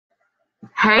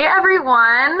Hey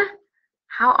everyone,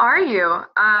 how are you?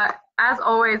 As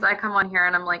always, I come on here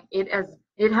and I'm like, it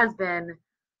has been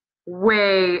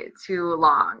way too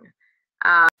long.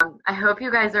 I hope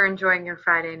you guys are enjoying your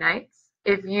Friday nights.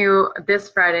 This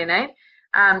Friday night,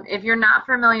 if you're not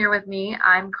familiar with me,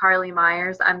 I'm Carly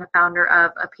Myers. I'm the founder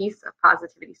of A Piece of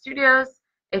Positivity Studios,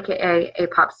 aka A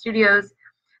Pop Studios.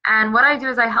 And what I do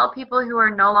is I help people who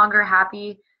are no longer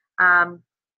happy um,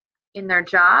 in their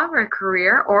job or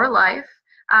career or life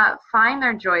find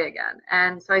their joy again.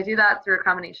 And so I do that through a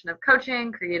combination of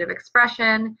coaching, creative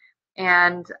expression,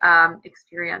 and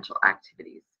experiential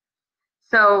activities.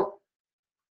 So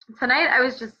tonight I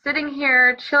was just sitting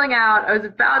here chilling out. I was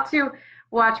about to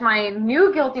watch my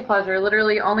new guilty pleasure,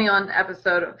 literally only on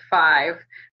episode 5,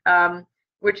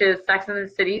 which is Sex and the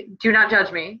City. Do not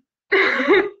judge me.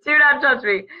 Do not judge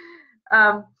me.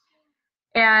 Um,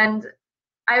 and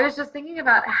I was just thinking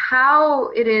about how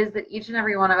it is that each and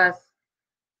every one of us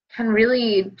can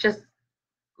really just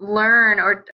learn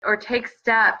or take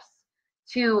steps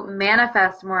to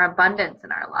manifest more abundance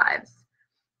in our lives.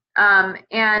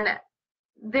 And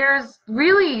there's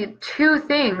really two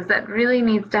things that really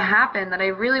needs to happen that I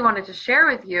really wanted to share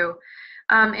with you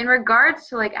in regards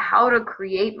to like how to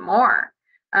create more.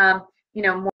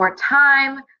 More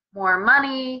time, more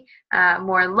money,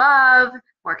 more love,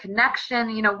 more connection,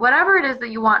 whatever it is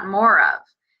that you want more of.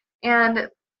 And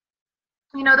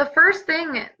the first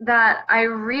thing that I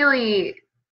really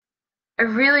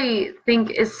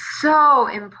think is so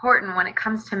important when it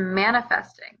comes to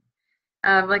manifesting.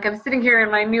 Like I'm sitting here in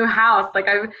my new house,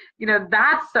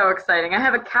 that's so exciting. I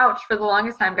have a couch. For the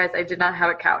longest time, guys, I did not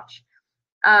have a couch.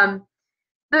 Um,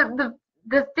 the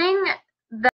thing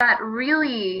that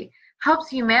really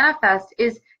helps you manifest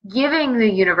is giving the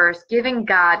universe, giving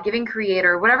God, giving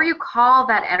creator, whatever you call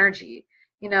that energy,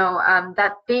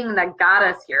 that thing that got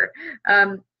us here.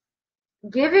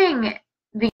 Giving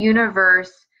the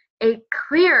universe a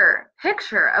clear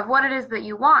picture of what it is that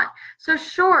you want. So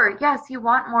sure, yes, you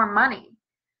want more money,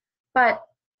 but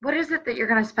what is it that you're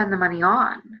going to spend the money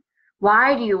on?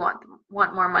 Why do you want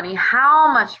more money?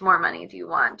 How much more money do you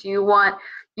want? Do you want,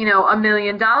 $1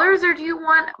 million, or do you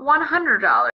want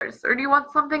 $100, or do you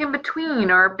want something in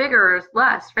between, or bigger or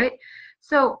less, right?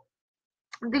 So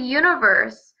the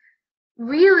universe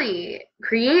really,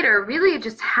 creator really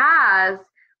just has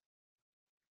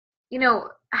to know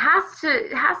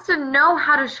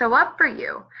how to show up for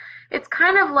you. It's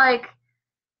kind of like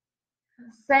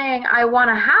saying I want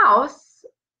a house,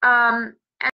 and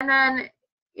then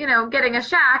getting a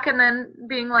shack, and then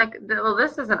being like, well,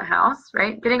 this isn't a house,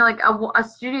 right? Getting like a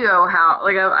studio house,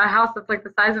 like a house that's like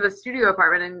the size of a studio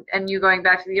apartment, and you going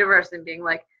back to the universe and being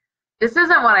like, this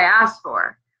isn't what I asked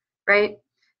for, right?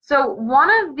 So one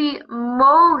of the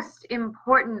most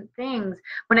important things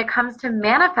when it comes to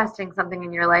manifesting something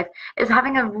in your life is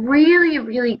having a really,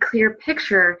 really clear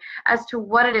picture as to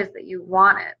what it is that you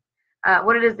wanted,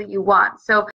 what it is that you want.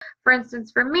 So for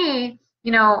instance, for me,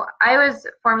 I was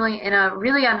formerly in a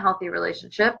really unhealthy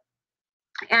relationship,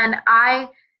 and I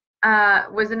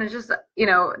was in a just,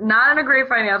 not in a great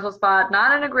financial spot,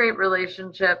 not in a great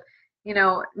relationship,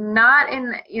 not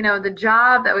in, the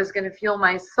job that was going to fuel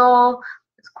my soul.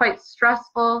 It's quite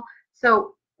stressful.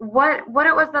 So what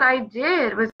it was that I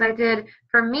did was I did,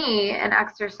 for me, an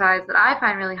exercise that I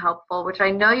find really helpful, which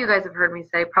I know you guys have heard me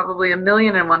say probably a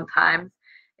million and one times,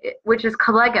 which is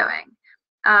Kalegoing.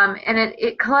 And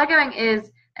Kalegoing is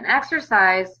an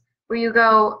exercise where you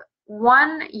go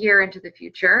 1 year into the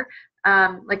future,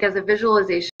 like as a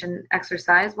visualization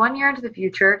exercise, 1 year into the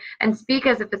future, and speak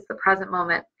as if it's the present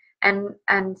moment,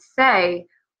 and say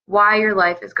why your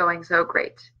life is going so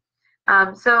great.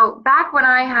 So back when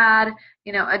I had,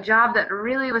 a job that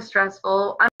really was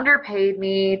stressful, underpaid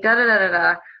me, da da da da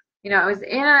da, I was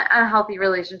in a healthy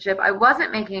relationship. I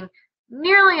wasn't making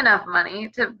nearly enough money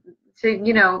to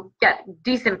get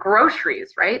decent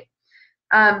groceries, right?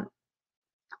 Um,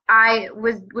 I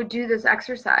would do this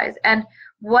exercise, and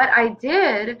what I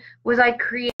did was I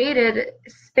created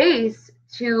space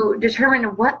to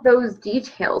determine what those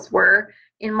details were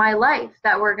in my life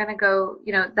that were going to go,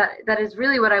 that is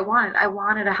really what I wanted. I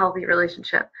wanted a healthy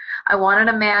relationship. I wanted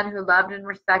a man who loved and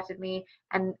respected me,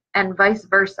 and vice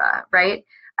versa, right?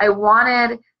 I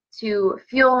wanted to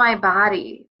feel my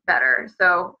body better.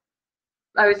 So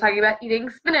I was talking about eating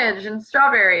spinach and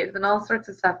strawberries and all sorts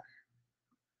of stuff.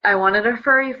 I wanted a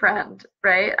furry friend,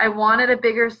 right? I wanted a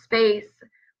bigger space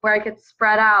where I could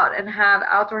spread out and have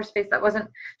outdoor space that wasn't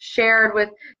shared with,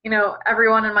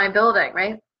 everyone in my building,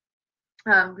 right?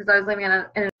 Because I was living in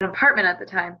an apartment at the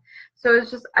time. So it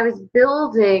was just, I was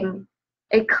building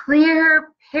a clear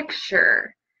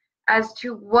picture as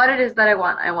to what it is that I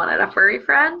want. I wanted a furry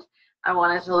friend. I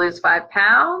wanted to lose 5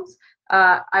 pounds.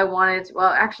 I wanted,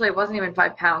 well, actually, it wasn't even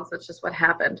 5 pounds. That's just what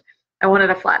happened. I wanted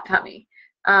a flat tummy.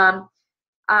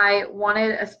 I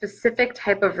wanted a specific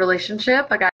type of relationship,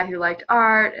 a guy who liked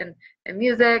art and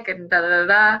music and da da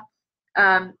da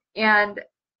da. And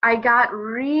I got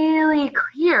really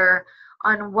clear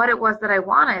on what it was that I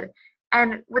wanted.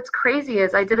 And what's crazy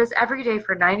is I did this every day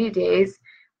for 90 days.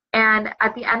 And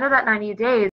at the end of that 90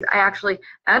 days, I actually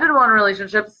ended one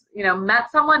relationship,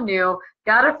 met someone new,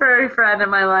 got a furry friend in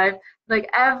my life. Like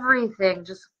everything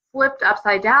just flipped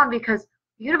upside down because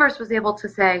the universe was able to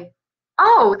say,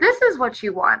 oh, this is what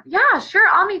you want. Yeah, sure,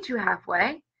 I'll meet you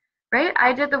halfway, right?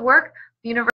 I did the work, the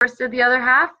universe did the other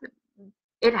half.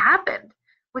 It happened.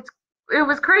 It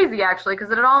was crazy, actually,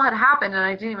 because it all had happened and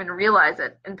I didn't even realize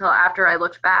it until after I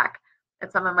looked back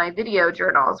at some of my video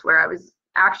journals where I was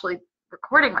actually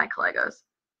recording my Calegos.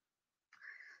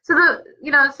 So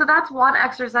that's one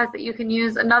exercise that you can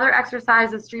use. Another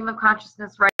exercise is stream of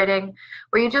consciousness writing,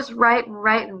 where you just write and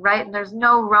write and write, and there's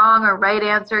no wrong or right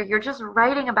answer. You're just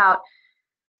writing about,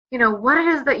 what it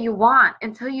is that you want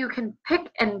until you can pick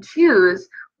and choose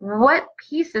what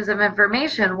pieces of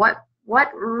information, what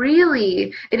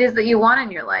really it is that you want in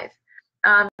your life.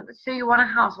 So you want a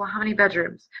house. Well, how many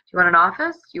bedrooms? Do you want an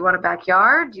office? Do you want a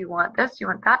backyard? Do you want this? Do you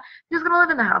want that? Who's going to live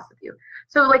in the house with you?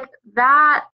 So like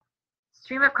that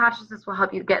stream of consciousness will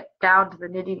help you get down to the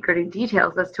nitty-gritty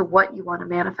details as to what you want to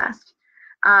manifest.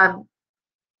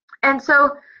 And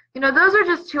so, those are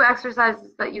just two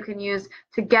exercises that you can use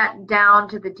to get down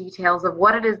to the details of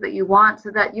what it is that you want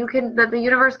so that the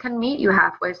universe can meet you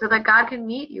halfway, so that God can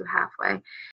meet you halfway.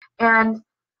 And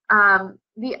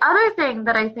the other thing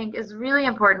that I think is really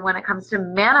important when it comes to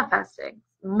manifesting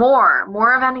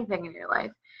more of anything in your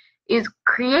life is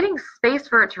creating space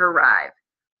for it to arrive,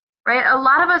 right? A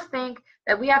lot of us think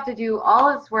that we have to do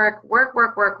all this work.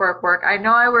 I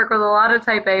know I work with a lot of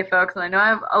type A folks, and I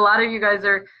know a lot of you guys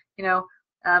are,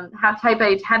 have type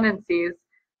A tendencies.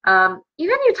 Even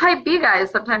you type B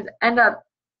guys sometimes end up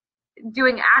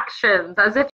doing actions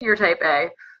as if you're type A,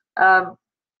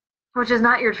 which is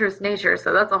not your truest nature.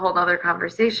 So that's a whole nother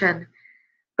conversation.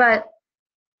 But,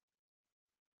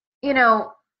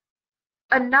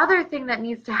 another thing that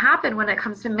needs to happen when it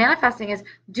comes to manifesting is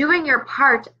doing your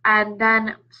part and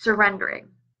then surrendering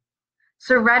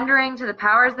to the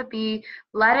powers that be,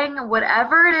 letting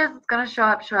whatever it is that's going to show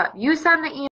up. You send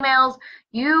the emails,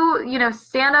 you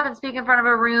stand up and speak in front of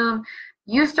a room,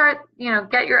 you start,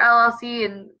 get your LLC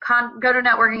and go to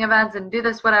networking events and do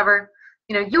this, whatever.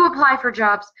 You apply for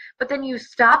jobs, but then you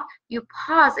stop, you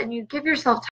pause, and you give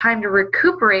yourself time to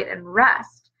recuperate and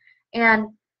rest and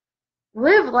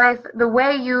live life the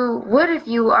way you would if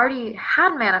you already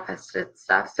had manifested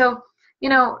stuff. So,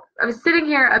 I was sitting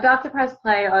here about to press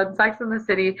play on Sex and the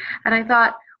City, and I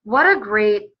thought, what a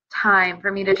great time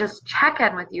for me to just check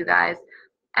in with you guys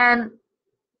and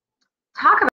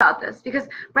talk about this, because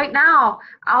right now,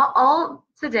 all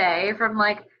today from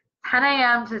like 10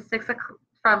 a.m. to 6 o'clock,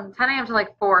 from 10 a.m. to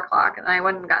like 4 o'clock, and I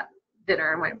went and got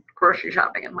dinner and went grocery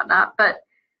shopping and whatnot, but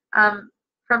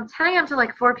from 10 a.m. to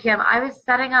like 4 p.m., I was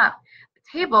setting up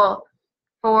a table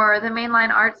for the Mainline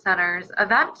Art Center's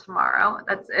event tomorrow.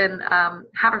 That's in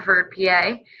Haverford,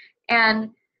 PA.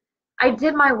 And I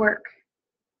did my work.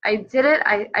 I did it.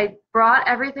 I brought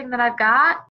everything that I've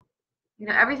got,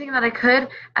 everything that I could,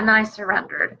 and then I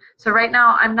surrendered. So right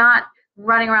now I'm not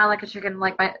running around like a chicken,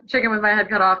 like my chicken with my head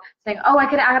cut off, saying, oh, I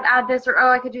could add this, or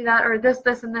oh, I could do that, or this,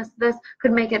 and this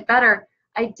could make it better.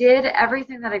 I did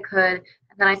everything that I could,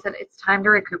 and then I said, it's time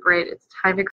to recuperate. It's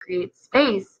time to create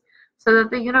space so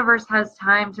that the universe has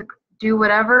time to do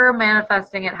whatever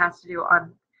manifesting it has to do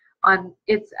on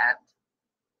its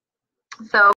end.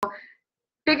 So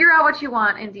figure out what you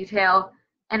want in detail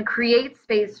and create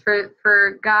space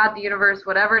for God, the universe,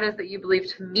 whatever it is that you believe,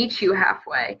 to meet you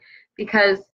halfway,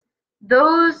 because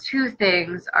those two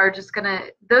things are just gonna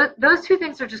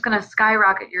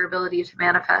skyrocket your ability to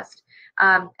manifest.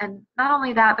 And not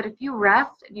only that, but if you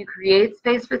rest and you create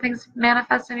space for things to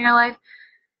manifest in your life,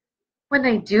 when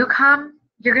they do come,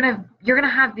 you're gonna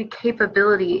have the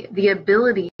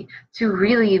ability to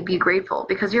really be grateful,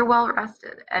 because you're well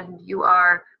rested and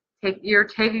you're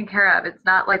taken care of. It's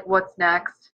not like, what's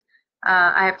next?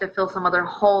 I have to fill some other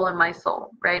hole in my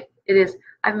soul, right? It is,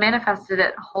 I've manifested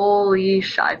it. Holy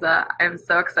shiza, I'm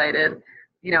so excited,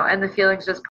 and the feelings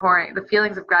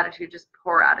of gratitude just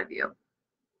pour out of you.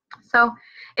 So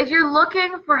if you're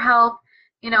looking for help,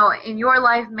 in your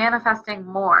life manifesting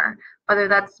more, whether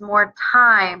that's more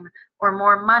time or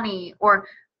more money or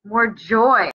more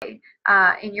joy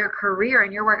in your career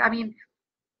and your work. I mean,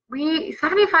 we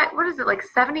 75, what is it, like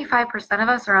 75% of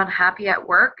us are unhappy at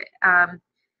work.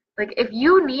 Like if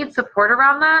you need support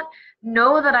around that,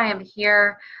 know that I am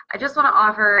here. I just want to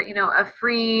offer, a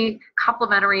free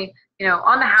complimentary,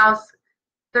 on the house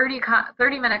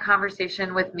 30-minute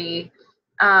conversation with me,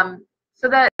 so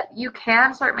that you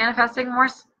can start manifesting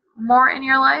more in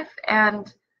your life,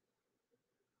 and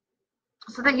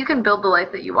so that you can build the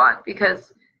life that you want,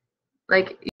 because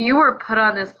like you were put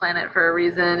on this planet for a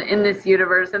reason, in this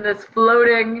universe, in this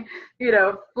floating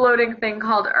thing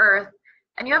called Earth,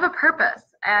 and you have a purpose.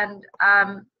 And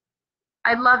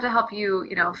I'd love to help you,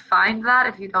 find that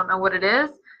if you don't know what it is,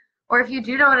 or if you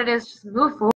do know what it is, just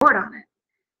move forward on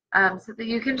it, so that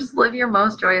you can just live your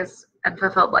most joyous and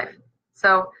fulfilled life.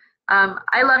 So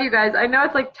I love you guys. I know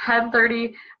it's like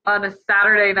 10:30 on a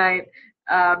Saturday night,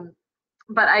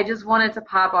 but I just wanted to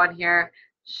pop on here,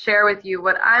 share with you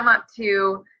what I'm up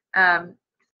to.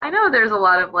 I know there's a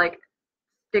lot of like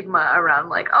stigma around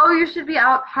like, oh, you should be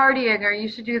out partying or you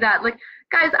should do that. Like,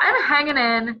 guys, I'm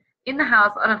hanging in the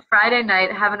house on a Friday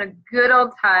night, having a good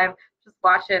old time, just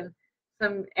watching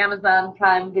some Amazon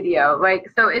Prime Video. Like,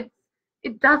 so it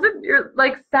doesn't, you're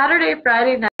like Saturday,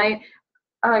 Friday night.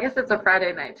 Oh, I guess it's a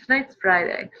Friday night. Tonight's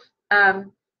Friday. But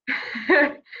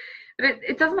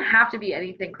it doesn't have to be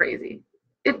anything crazy.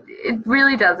 It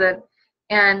really doesn't.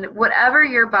 And whatever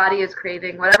your body is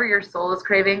craving, whatever your soul is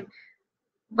craving,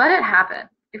 let it happen.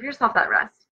 Give yourself that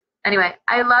rest. Anyway,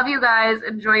 I love you guys.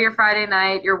 Enjoy your Friday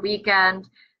night, your weekend,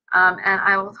 and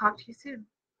I will talk to you soon.